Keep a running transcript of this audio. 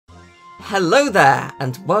Hello there,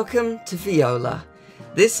 and welcome to Viola.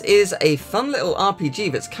 This is a fun little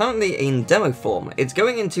RPG that's currently in demo form. It's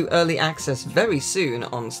going into early access very soon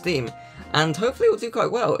on Steam, and hopefully it will do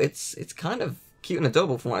quite well. It's kind of cute and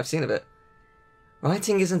adorable from what I've seen of it.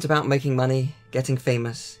 Writing isn't about making money, getting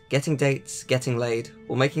famous, getting dates, getting laid,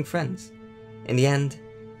 or making friends. In the end,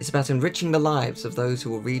 it's about enriching the lives of those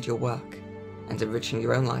who will read your work, and enriching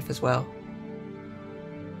your own life as well.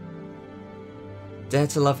 Dare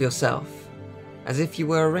to love yourself, as if you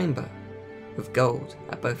were a rainbow, with gold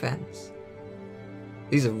at both ends.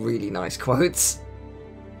 These are really nice quotes.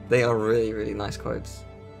 They are really, really nice quotes.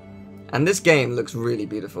 And this game looks really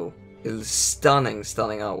beautiful. It is stunning,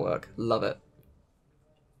 stunning artwork. Love it.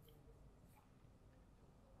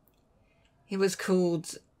 It was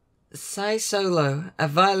called Sai Solo, a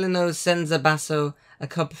violino senza basso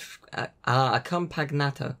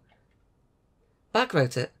accompagnato. Bach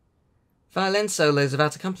wrote it. Violin solos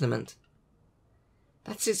without accompaniment.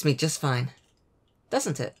 That suits me just fine,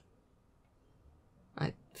 doesn't it?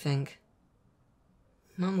 I think.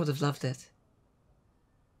 Mum would have loved it.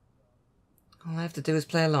 All I have to do is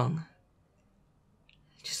play along.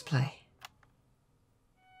 Just play.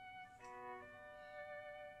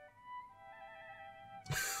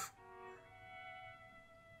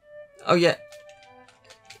 Oh yeah.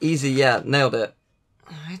 Easy, yeah, nailed it.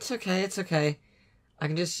 It's okay, it's okay. I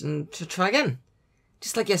can just try again.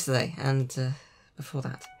 Just like yesterday, and before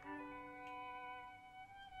that.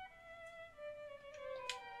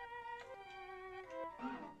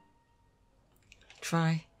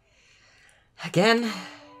 Try again.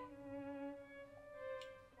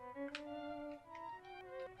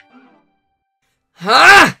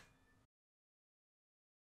 Ah!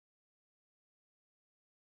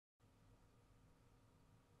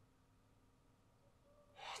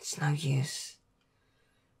 It's no use.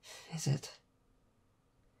 Is it?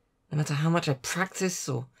 No matter how much I practice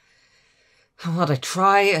or how hard I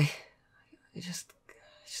try, I just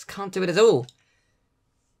can't do it at all.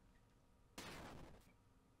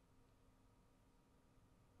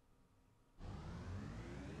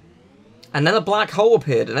 And then a black hole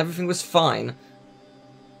appeared and everything was fine.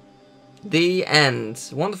 The end.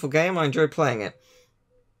 Wonderful game, I enjoyed playing it.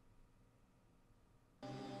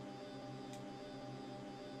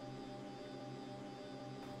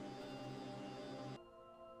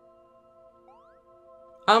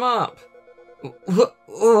 I'm up.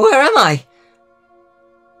 Where am I?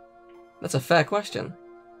 That's a fair question.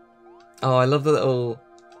 Oh, I love the little...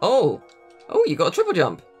 Oh, you got a triple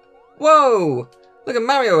jump. Whoa! Look at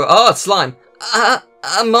Mario. Oh, it's slime. A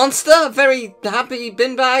monster? Very happy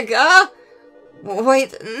bin bag.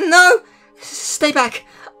 Wait, no! Stay back.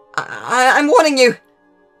 I'm warning you.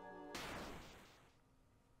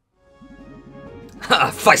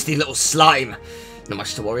 Ha! Feisty little slime. Not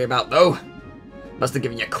much to worry about, though. Must have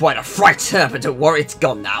given you quite a fright, but don't worry, it's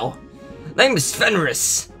gone now. Name's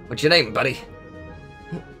Fenris. What's your name, buddy?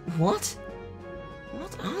 What?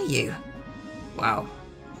 What are you? Wow,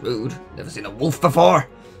 rude. Never seen a wolf before.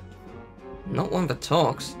 Not one that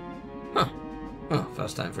talks. Huh. Well,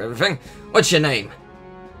 first time for everything. What's your name?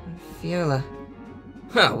 Viola.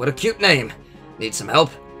 Huh, what a cute name. Need some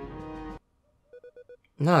help?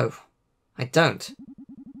 No, I don't.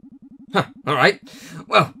 Huh, alright.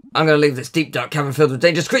 Well, I'm gonna leave this deep dark cavern filled with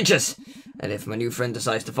dangerous creatures. And if my new friend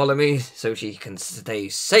decides to follow me so she can stay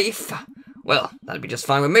safe, well, that'd be just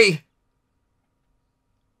fine with me.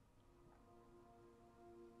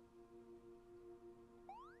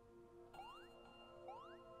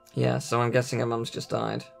 Yeah, so I'm guessing her mum's just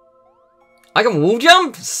died. I can wall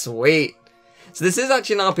jump? Sweet. So this is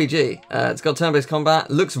actually an RPG. It's got turn-based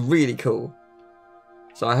combat. Looks really cool.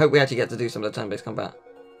 So I hope we actually get to do some of the turn-based combat.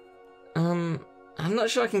 I'm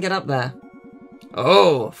not sure I can get up there.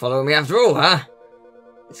 Oh, follow me after all, huh?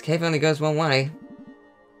 This cave only goes one way.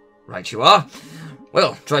 Right you are.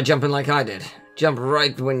 Well, try jumping like I did. Jump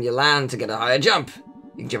right when you land to get a higher jump.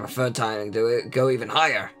 You can jump a third time and go even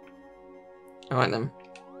higher. Alright then.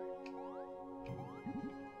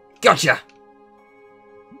 Gotcha!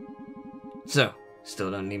 So,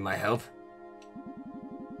 still don't need my help?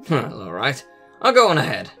 Well, alright. I'll go on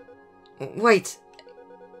ahead. Wait.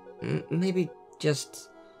 Maybe just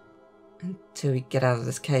until we get out of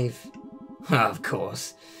this cave. Of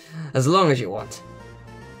course. As long as you want.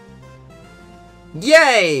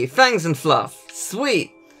 Yay! Fangs and fluff.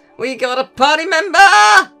 Sweet! We got a party member!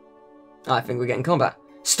 I think we're getting combat.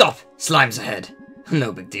 Stop! Slime's ahead.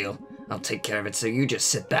 No big deal. I'll take care of it, so you just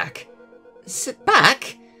sit back. Sit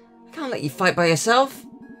back? I can't let you fight by yourself.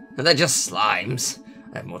 They're just slimes.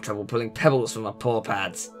 I have more trouble pulling pebbles from my paw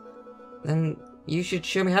pads. Then you should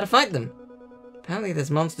show me how to fight them. Apparently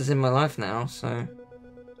there's monsters in my life now, so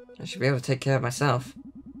I should be able to take care of myself.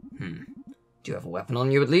 Do you have a weapon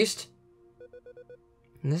on you at least?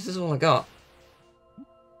 And this is all I got.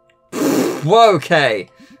 Whoa, okay.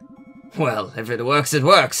 Well, if it works, it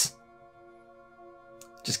works.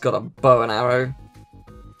 Just got a bow and arrow.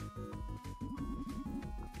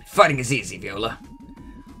 Fighting is easy, Viola.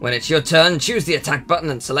 When it's your turn, choose the attack button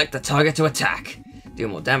and select the target to attack. Do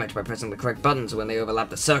more damage by pressing the correct buttons when they overlap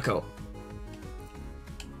the circle.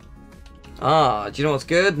 Ah, do you know what's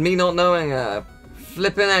good? Me not knowing a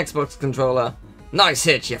flippin' Xbox controller. Nice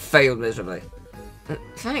hit, you failed miserably.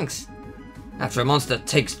 Thanks. After a monster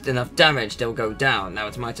takes enough damage, they'll go down. Now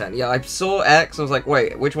it's my turn. Yeah, I saw X, I was like,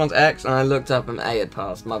 wait, which one's X? And I looked up and A had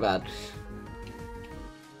passed, my bad.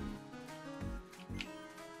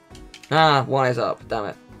 Ah, Y is up, damn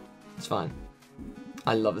it. It's fine.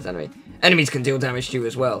 I love this enemy. Enemies can deal damage to you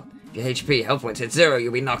as well. If your HP health points hit 0,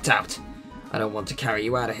 you'll be knocked out. I don't want to carry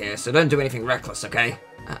you out of here, so don't do anything reckless, okay?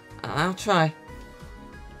 I'll try.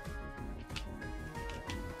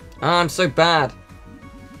 I'm so bad.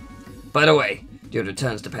 By the way, your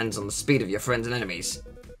returns depends on the speed of your friends and enemies.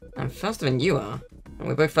 I'm faster than you are, and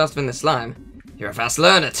we're both faster than the slime. You're a fast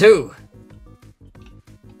learner, too!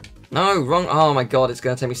 No, wrong. Oh my god, it's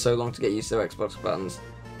going to take me so long to get used to Xbox buttons.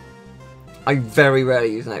 I very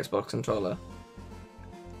rarely use an Xbox controller.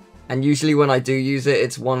 And usually when I do use it,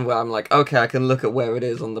 it's one where I'm like, okay, I can look at where it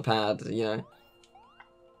is on the pad, you know.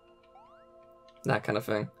 That kind of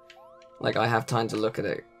thing. Like, I have time to look at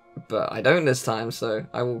it. But I don't this time, so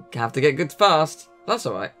I will have to get good fast. That's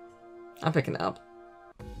alright. I'm picking it up.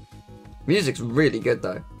 Music's really good,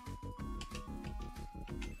 though.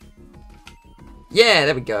 Yeah,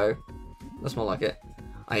 there we go. That's more like it.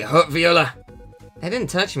 Are you hurt, Viola? They didn't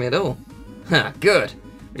touch me at all. Ha, good.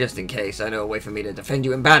 Just in case, I know a way for me to defend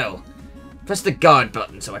you in battle. Press the guard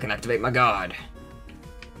button so I can activate my guard.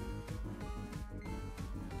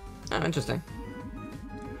 Oh, interesting.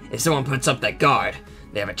 If someone puts up their guard,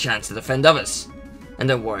 they have a chance to defend others. And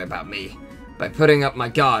don't worry about me. By putting up my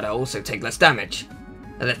guard, I'll also take less damage.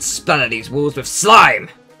 And let's splatter these walls with slime!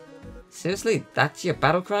 Seriously, that's your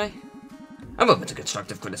battle cry? I'm open to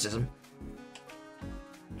constructive criticism.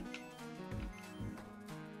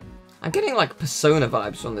 I'm getting like Persona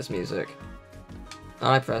vibes from this music.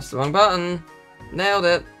 I pressed the wrong button. Nailed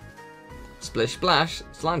it. Splish splash.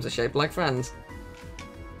 Slimes are shaped like friends.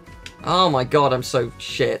 Oh my god, I'm so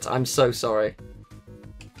shit. I'm so sorry.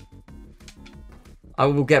 I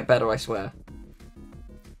will get better, I swear.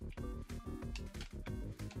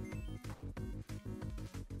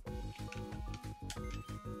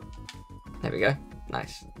 There we go.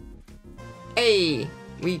 Nice. Hey!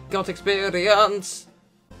 We got experience!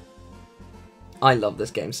 I love this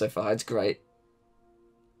game so far. It's great.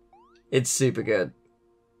 It's super good.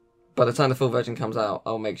 By the time the full version comes out,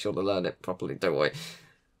 I'll make sure to learn it properly. Don't worry.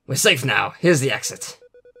 We're safe now. Here's the exit.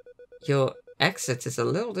 Your exit is a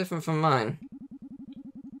little different from mine.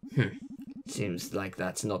 Seems like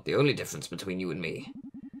that's not the only difference between you and me.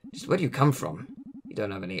 Just where do you come from? You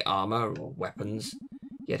don't have any armor or weapons.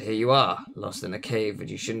 Yet here you are, lost in a cave that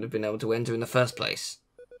you shouldn't have been able to enter in the first place.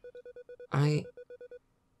 I'm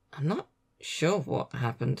not sure what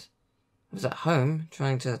happened. I was at home,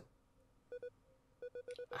 trying to...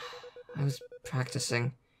 I was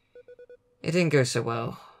practicing. It didn't go so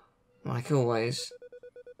well, like always.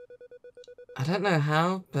 I don't know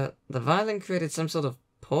how, but the violin created some sort of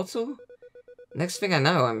portal? Next thing I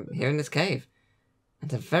know, I'm here in this cave.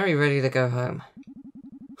 And I'm very ready to go home.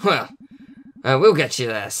 Well, we'll get you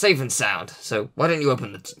there, safe and sound. So why don't you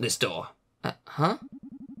open this door? Huh?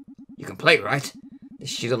 You can play, right? This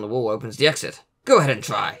sheet on the wall opens the exit. Go ahead and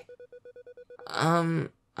try. I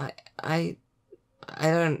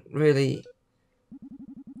don't really...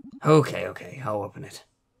 Okay, I'll open it.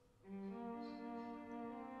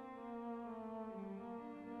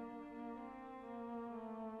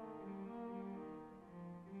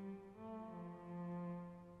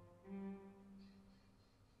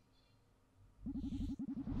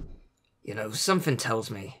 You know, something tells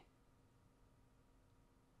me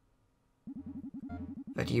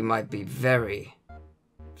that you might be very,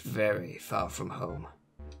 very far from home.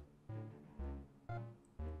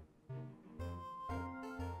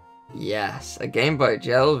 Yes, a game by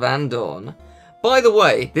Jel Van Dorn. By the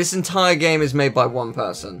way, this entire game is made by one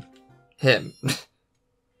person. Him.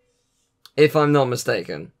 If I'm not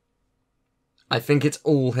mistaken. I think it's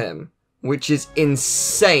all him, which is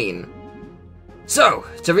insane. So,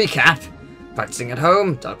 to recap, practicing at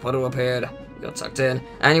home, dark portal appeared, you got tucked in,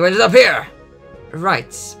 and you ended up here! Right,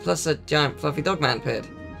 plus a giant fluffy dogman appeared.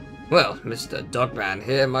 Well, Mr. Dogman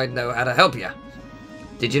here might know how to help you.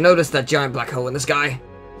 Did you notice that giant black hole in the sky?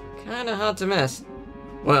 Kinda hard to miss.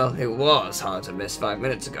 Well, it was hard to miss 5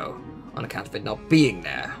 minutes ago, on account of it not being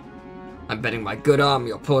there. I'm betting my good arm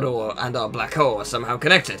your portal and our black hole are somehow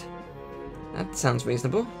connected. That sounds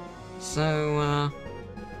reasonable. So,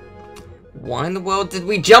 why in the world did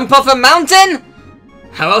we jump off a mountain?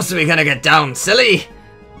 How else are we gonna get down, silly?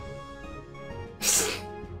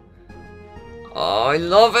 Oh, I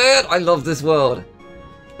love it! I love this world.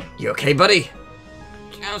 You okay, buddy?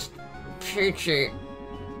 Just peachy.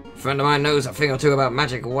 A friend of mine knows a thing or two about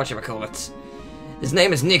magic, or whatchamacallits. His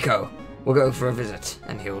name is Nico. We'll go for a visit,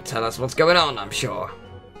 and he'll tell us what's going on, I'm sure.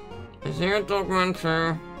 Is he a dogman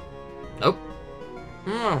too? Nope.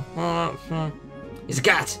 Oh, well, that's, he's a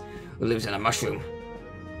cat who lives in a mushroom.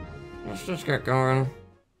 Let's just get going.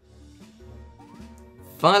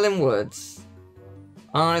 Violin Woods.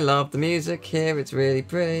 I love the music here, it's really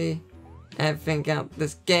pretty. Everything about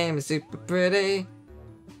this game is super pretty.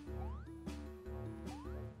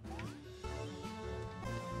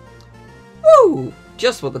 Woo!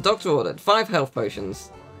 Just what the doctor ordered. 5 health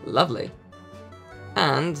potions. Lovely.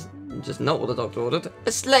 And, just not what the doctor ordered,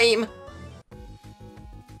 a slime!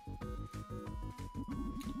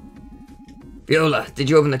 Viola, did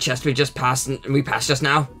you open the chest we passed just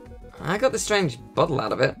now? I got this strange bottle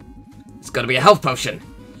out of it. It's gotta be a health potion.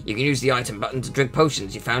 You can use the item button to drink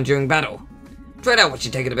potions you found during battle. Try it out once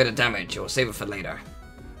you've taken a bit of damage, or save it for later.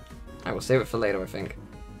 I will save it for later, I think.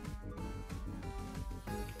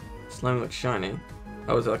 Slime looks shiny.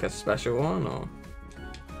 Oh, is it like a special one, or?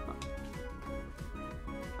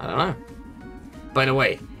 I don't know. By the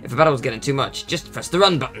way, if the battle was getting too much, just press the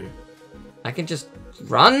run button. I can just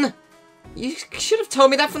run? You should have told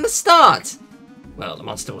me that from the start. Well, the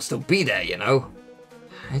monster will still be there, you know.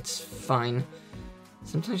 It's fine.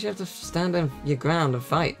 Sometimes you have to stand on your ground and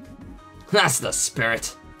fight. That's the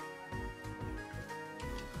spirit.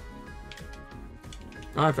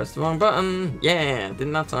 I pressed the wrong button. Yeah,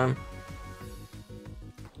 didn't have time.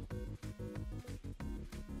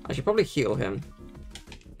 I should probably heal him.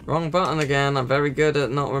 Wrong button again. I'm very good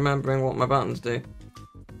at not remembering what my buttons do.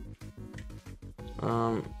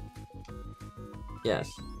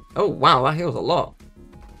 Yes. Oh, wow, that heals a lot.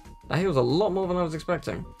 That heals a lot more than I was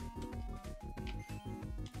expecting.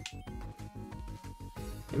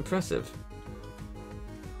 Impressive.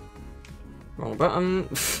 Wrong button.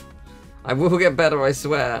 I will get better, I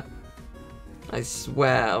swear. I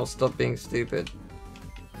swear I'll stop being stupid.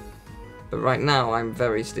 But right now, I'm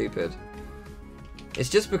very stupid. It's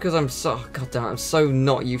just because I'm so... God damn it, I'm so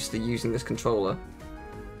not used to using this controller.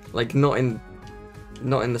 Like, not in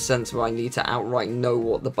the sense where I need to outright know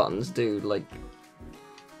what the buttons do. Like,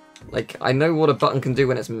 I know what a button can do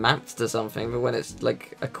when it's mapped to something, but when it's,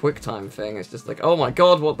 like, a quick time thing, it's just like, oh my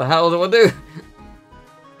god, what the hell do I do?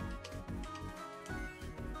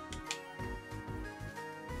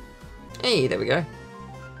 Hey, there we go.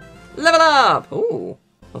 Level up! Ooh.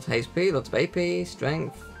 Lots of HP, lots of AP,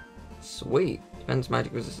 strength. Sweet. Defense,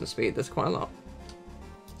 magic, resistance, speed. There's quite a lot.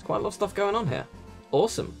 There's quite a lot of stuff going on here.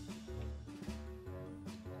 Awesome.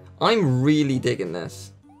 I'm really digging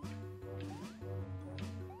this.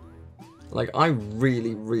 Like, I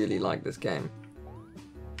really, really like this game.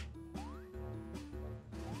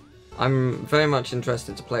 I'm very much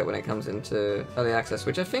interested to play it when it comes into early access,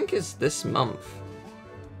 which I think is this month.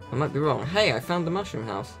 I might be wrong. Hey, I found the mushroom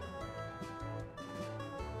house.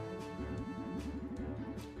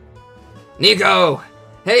 Nico!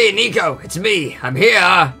 Hey, Nico! It's me! I'm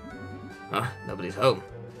here! Oh, nobody's home.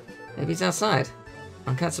 Maybe he's outside.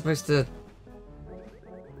 I'm not supposed to...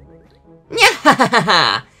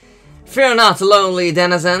 Nyahahaha! Fear not, lonely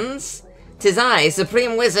denizens. 'Tis I,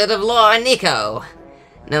 Supreme Wizard of Lore, Nico.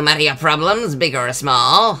 No matter your problems, big or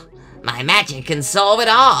small, my magic can solve it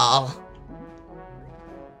all.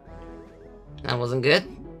 That wasn't good.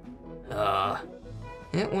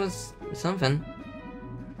 It was something.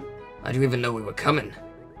 How'd you even know we were coming?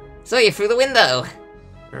 Saw you through the window.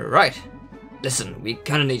 Right. Listen, we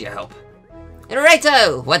kinda need your help.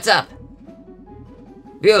 Righto! What's up?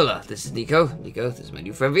 Viola, this is Nico. Nico, this is my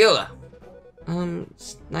new friend Viola.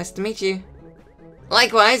 It's nice to meet you.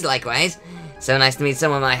 Likewise, likewise. So nice to meet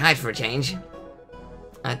someone my height for a change.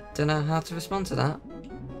 I don't know how to respond to that.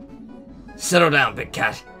 Settle down, big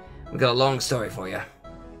cat. We've got a long story for you.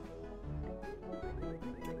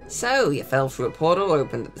 So, you fell through a portal,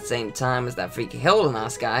 opened at the same time as that freaky hole in our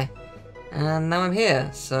sky. And now I'm here,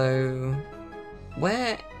 so...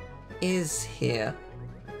 Where is here?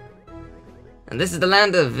 And this is the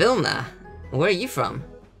land of Vilna. Where are you from?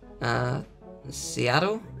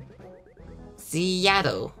 Seattle?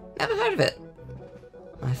 Seattle. Never heard of it.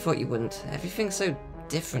 I thought you wouldn't. Everything's so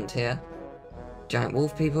different here. Giant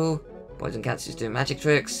wolf people. Boys and cats who's doing magic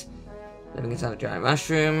tricks. Living inside a giant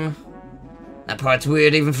mushroom. That part's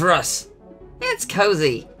weird even for us. It's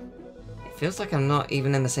cozy. It feels like I'm not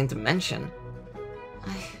even in the same dimension.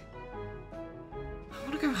 I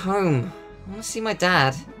want to go home. I want to see my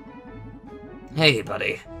dad. Hey,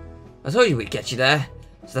 buddy. I told you we'd get you there.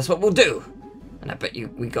 So that's what we'll do. And I bet you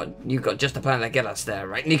got just a plan to get us there,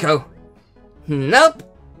 right, Nico? Nope.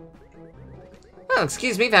 Well,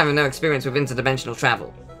 excuse me for having no experience with interdimensional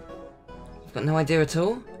travel. You've got no idea at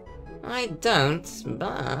all? I don't,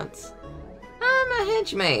 but I'm a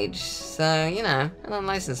hedge mage, so, you know, an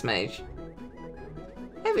unlicensed mage.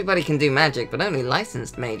 Everybody can do magic, but only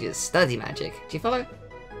licensed mages study magic. Do you follow?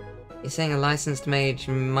 You're saying a licensed mage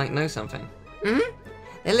might know something? Mm-hmm.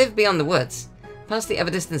 They live beyond the woods, past the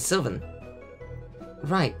ever-distant Sylvan.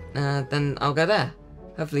 Right, then I'll go there.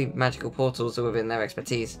 Hopefully magical portals are within their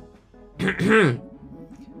expertise.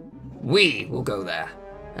 We will go there.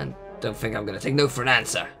 And don't think I'm gonna take no for an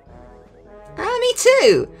answer. Ah, me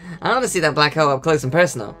too! I want to see that black hole up close and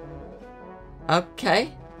personal.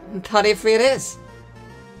 Okay, party of three it is.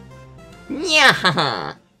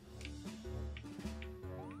 Yeah.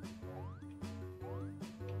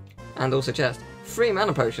 And also chest. 3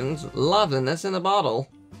 mana potions, loveliness in a bottle.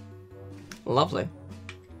 Lovely.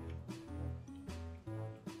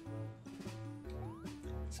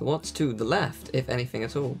 So what's to the left, if anything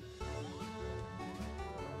at all?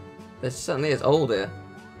 There certainly is. Oh dear.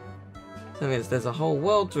 Certainly is. There's a whole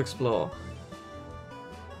world to explore.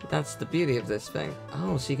 That's the beauty of this thing.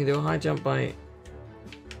 Oh, so you can do a high jump by...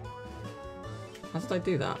 How did I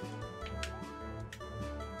do that?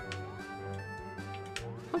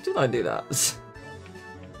 How did I do that?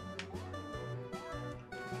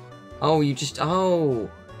 Oh, you just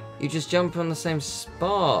jump on the same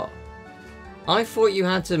spot. I thought you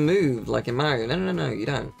had to move like in Mario. No, you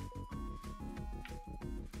don't.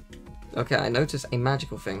 Okay, I noticed a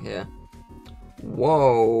magical thing here.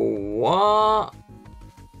 Whoa, what?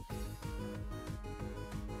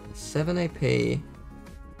 7 AP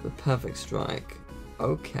with perfect strike.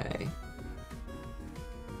 Okay.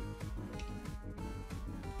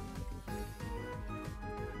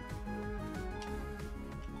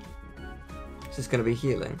 Is this going to be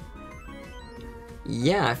healing?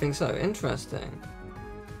 Yeah, I think so. Interesting.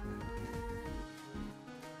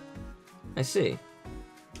 I see.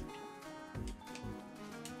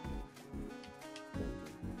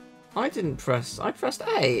 I pressed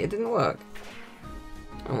A, it didn't work.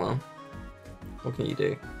 Oh well. What can you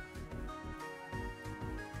do?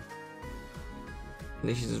 At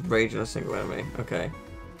least she's just raging a single enemy. Okay.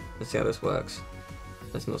 Let's see how this works.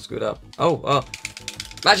 Let's not screw it up. Oh!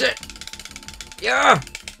 Match it! Yeah!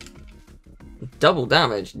 Double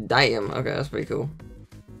damage. Damn. Okay, that's pretty cool.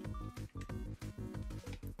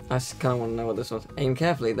 I just kind of want to know what this was. Aim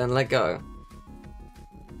carefully, then let go.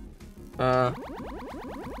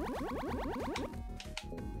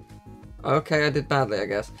 Okay, I did badly, I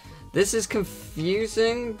guess. This is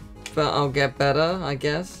confusing, but I'll get better, I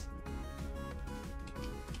guess.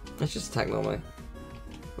 Let's just attack normally.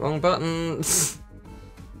 Wrong button.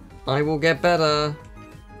 I will get better.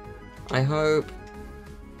 I hope.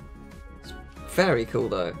 It's very cool,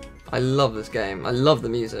 though. I love this game. I love the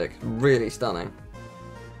music. Really stunning.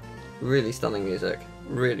 Really stunning music.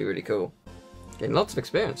 Really, really cool. Getting lots of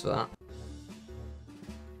experience for that.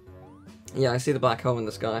 Yeah, I see the black hole in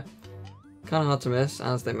the sky. Kind of hard to miss,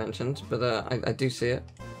 as they mentioned, but I do see it.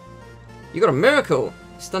 You got a miracle!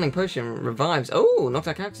 Stunning potion revives. Oh, knocked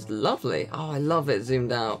out characters. Lovely. Oh, I love it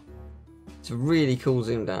zoomed out. It's really cool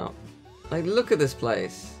zoomed out. Like, look at this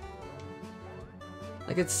place.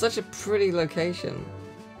 Like, it's such a pretty location.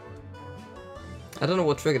 I don't know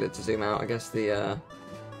what triggered it to zoom out. I guess the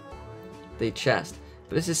chest.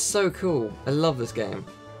 But this is so cool. I love this game.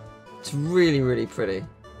 It's really, really pretty.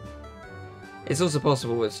 It's also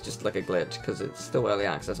possible it's just like a glitch, because it's still early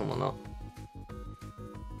access and whatnot.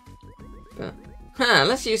 But,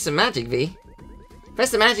 let's use some magic, V.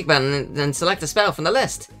 Press the magic button and select a spell from the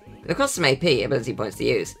list. It'll cost some AP, ability points to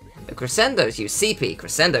use. But crescendos use CP,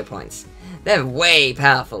 crescendo points. They're way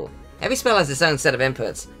powerful. Every spell has its own set of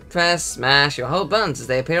inputs. Press, smash, or hold buttons as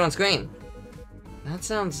they appear on screen. That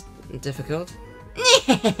sounds difficult.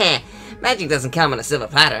 Magic doesn't come on a silver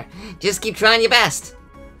platter. Just keep trying your best.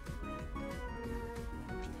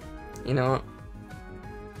 You know what?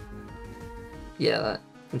 Yeah, that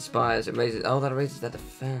inspires, it raises, oh, that raises their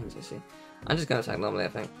defense, you see. I'm just gonna attack normally, I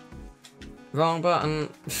think. Wrong button.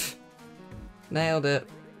 Nailed it.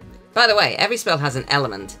 By the way, every spell has an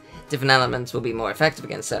element. Different elements will be more effective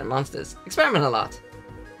against certain monsters. Experiment a lot.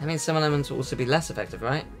 That means some elements will also be less effective,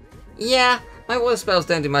 right? Yeah, my water spells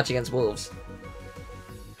don't do much against wolves.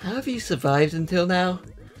 How have you survived until now?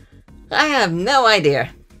 I have no idea.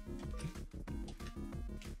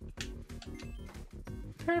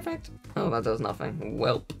 Perfect. Oh, that does nothing.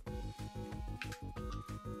 Welp.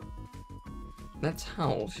 Let's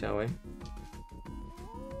howl, shall we?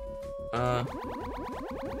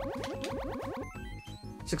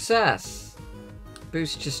 Success!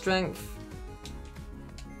 Boost your strength.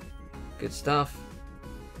 Good stuff.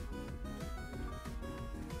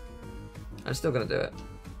 I'm still gonna do it.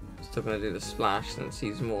 Still gonna do the splash since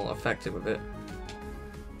he's more effective with it.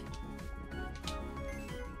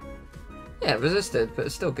 Yeah, resisted, but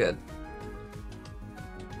it's still good.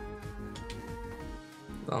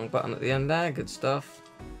 Wrong button at the end there, good stuff.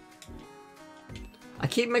 I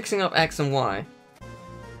keep mixing up X and Y.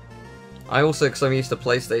 I also, because I'm used to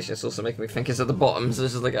PlayStation, it's also making me think it's at the bottom, so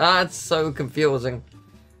it's just like, it's so confusing.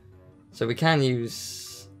 So we can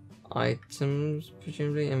use items,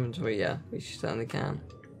 presumably inventory, yeah, we certainly can.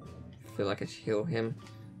 I feel like I should heal him.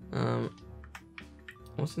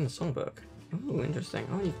 What's in the songbook? Ooh, interesting.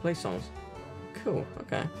 Oh, you can play songs. Cool,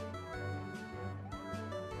 okay.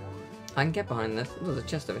 I can get behind this. Oh, there's a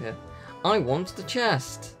chest over here. I want the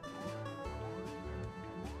chest!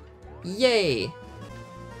 Yay!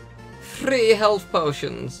 Free health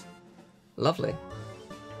potions! Lovely.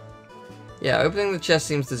 Yeah, opening the chest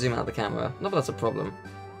seems to zoom out the camera. Not that that's a problem.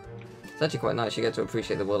 It's actually quite nice, you get to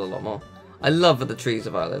appreciate the world a lot more. I love the trees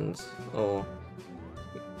of islands, or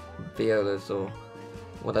Violas, or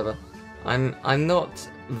whatever. I'm not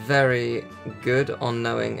very good on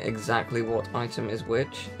knowing exactly what item is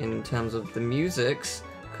which in terms of the musics,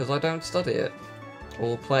 because I don't study it,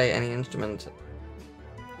 or play any instrument.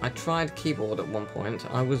 I tried keyboard at one point,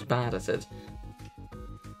 I was bad at it.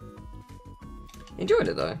 Enjoyed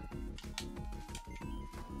it though.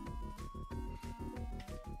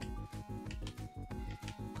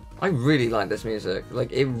 I really like this music,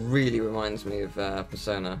 like it really reminds me of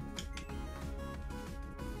Persona.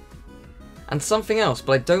 And something else,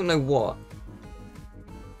 but I don't know what.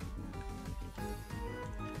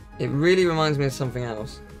 It really reminds me of something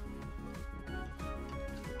else.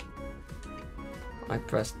 I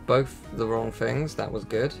pressed both the wrong things, that was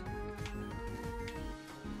good.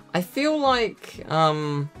 I feel like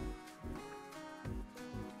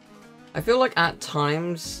at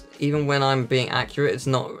times, even when I'm being accurate, it's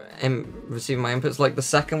not receiving my inputs. Like the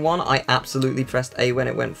second one, I absolutely pressed A when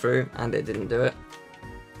it went through, and it didn't do it.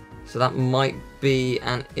 So that might be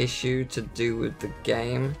an issue to do with the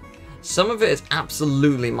game. Some of it is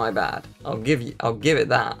absolutely my bad. I'll give it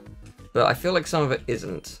that. But I feel like some of it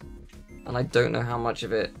isn't. And I don't know how much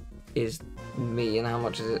of it is me and how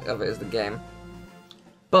much of it is the game.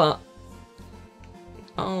 But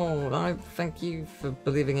oh, I thank you for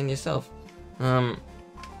believing in yourself. Half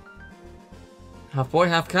boy,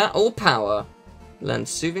 half cat, all power. Learn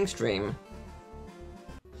soothing stream.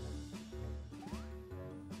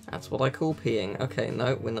 That's what I call peeing. Okay,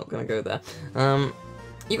 no, we're not gonna go there.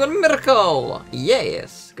 You got a miracle!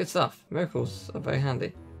 Yes! Good stuff. Miracles are very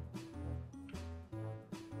handy.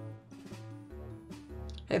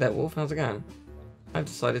 Hey there, Wolf, how's it going? I've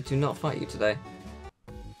decided to not fight you today.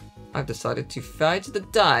 I've decided to fight the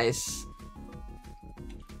dice.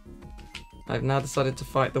 I've now decided to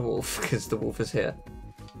fight the wolf, because the wolf is here.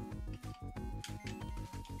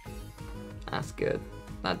 That's good.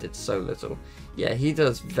 That did so little. Yeah, he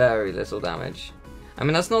does very little damage. I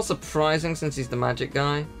mean, that's not surprising since he's the magic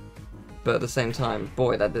guy, but at the same time,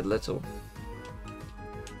 boy, that did little.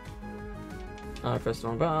 I pressed the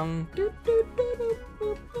wrong button.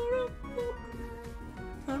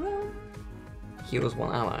 Heals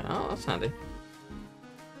one ally. Oh, that's handy.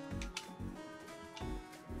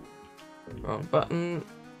 Wrong button.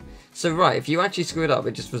 So right, if you actually screw it up,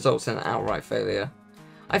 it just results in an outright failure.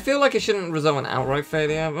 I feel like it shouldn't result in outright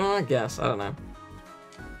failure. Well, I guess. I don't know.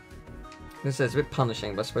 This is a bit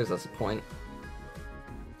punishing, but I suppose that's the point.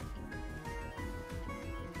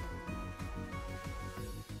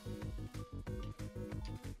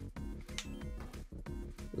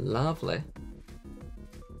 Lovely.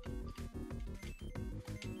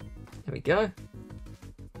 There we go.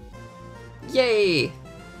 Yay!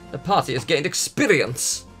 The party has gained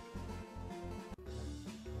experience!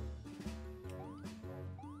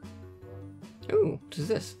 Ooh, what is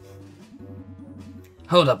this?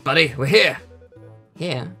 Hold up, buddy, we're here!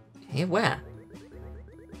 Here? Here where?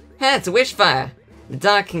 Hey, it's a wish fire! The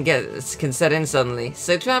dark can set in suddenly,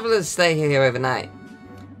 so travelers stay here overnight.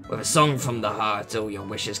 With a song from the heart, all your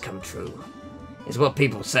wishes come true. Is what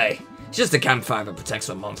people say. It's just a campfire that protects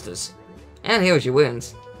from monsters. And heals your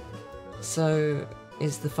wounds. So,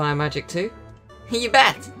 is the fire magic too? You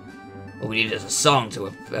bet! All we need is a song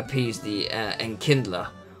to appease the Enkindler.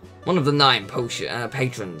 One of the 9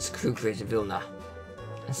 patrons, crew created Vilna.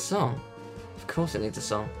 A song? Of course it needs a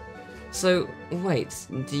song. So, wait,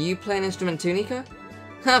 do you play an instrument too, Nico?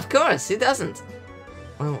 Of course, who doesn't?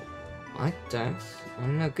 Well, I don't.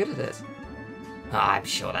 I'm no good at it. I'm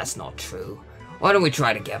sure that's not true. Why don't we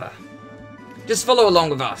try together? Just follow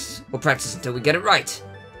along with us. We'll practice until we get it right.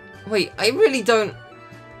 Wait, I really don't...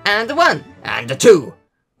 And a 1. And a 2.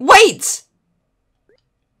 Wait!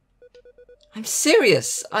 I'm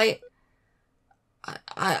serious. I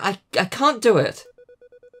can't do it.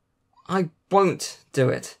 I won't do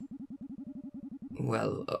it.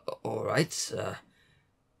 Well, alright.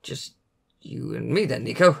 Just you and me then,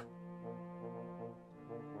 Nico.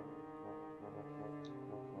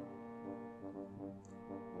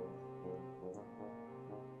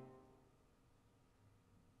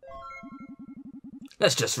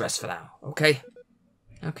 Let's just rest for now, okay?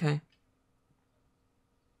 Okay.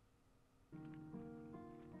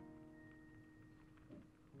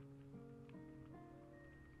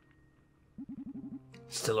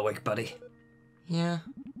 Still awake, buddy? Yeah.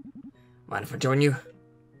 Mind if I join you?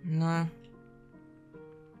 No.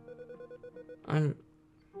 I'm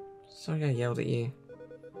sorry I yelled at you.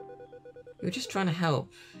 You were just trying to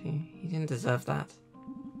help. You didn't deserve that.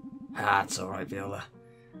 Ah, it's alright, Viola.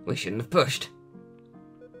 We shouldn't have pushed.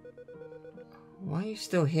 Why are you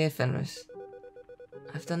still here, Fenris?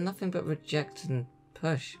 I've done nothing but reject and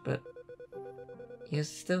push, but you're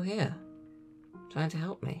still here, trying to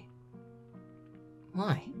help me.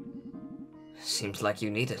 Why? Seems like you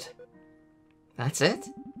need it. That's it?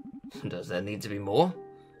 Does there need to be more?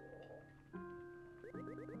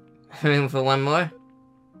 Room for one more?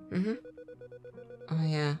 Mm-hmm. Oh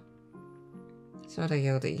yeah. Sorry I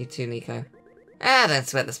yelled at you too, Nico. Ah, don't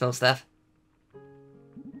sweat the small stuff.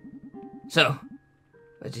 So,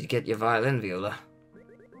 where did you get your violin, Viola?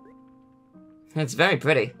 It's very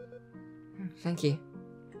pretty. Thank you.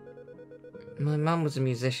 My mum was a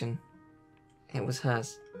musician. It was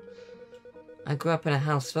hers. I grew up in a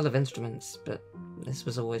house full of instruments, but this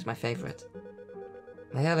was always my favourite.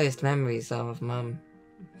 My earliest memories are of Mum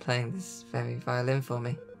playing this very violin for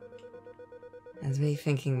me, and me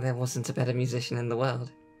thinking there wasn't a better musician in the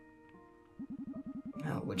world.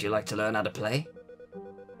 Oh, would you like to learn how to play?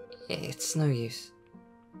 It's no use.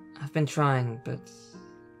 I've been trying, but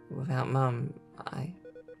without Mum,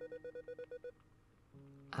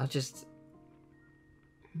 I'll just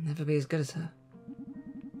never be as good as her.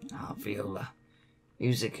 Ah, Viola,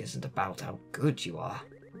 music isn't about how good you are.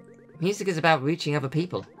 Music is about reaching other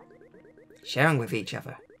people, sharing with each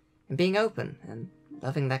other, and being open and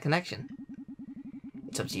loving that connection.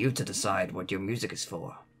 It's up to you to decide what your music is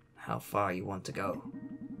for, how far you want to go.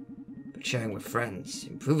 But sharing with friends,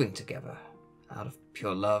 improving together, out of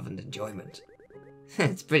pure love and enjoyment.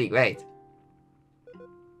 It's pretty great.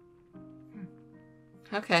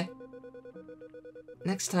 Okay.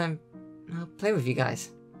 Next time, I'll play with you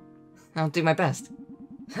guys. I'll do my best.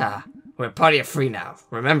 Ha! We're a party of 3 now.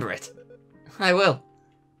 Remember it. I will.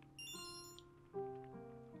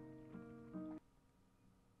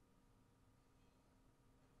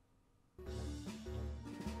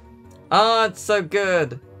 Ah, it's so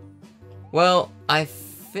good. Well, I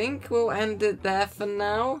think we'll end it there for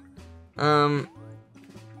now.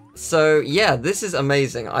 So yeah, this is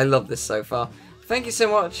amazing. I love this so far. Thank you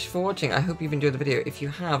so much for watching. I hope you've enjoyed the video. If you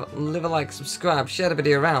have, leave a like, subscribe, share the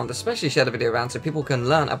video around, especially share the video around so people can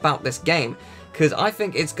learn about this game, because I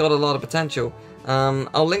think it's got a lot of potential.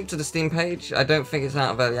 I'll link to the Steam page. I don't think it's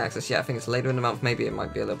out of early access yet. I think it's later in the month. Maybe it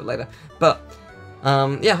might be a little bit later. But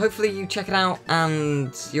yeah, hopefully you check it out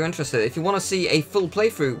and you're interested. If you want to see a full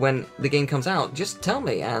playthrough when the game comes out, just tell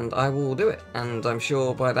me and I will do it. And I'm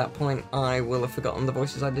sure by that point I will have forgotten the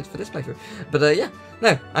voices I did for this playthrough. But yeah,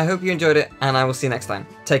 no, I hope you enjoyed it and I will see you next time.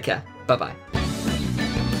 Take care. Bye-bye.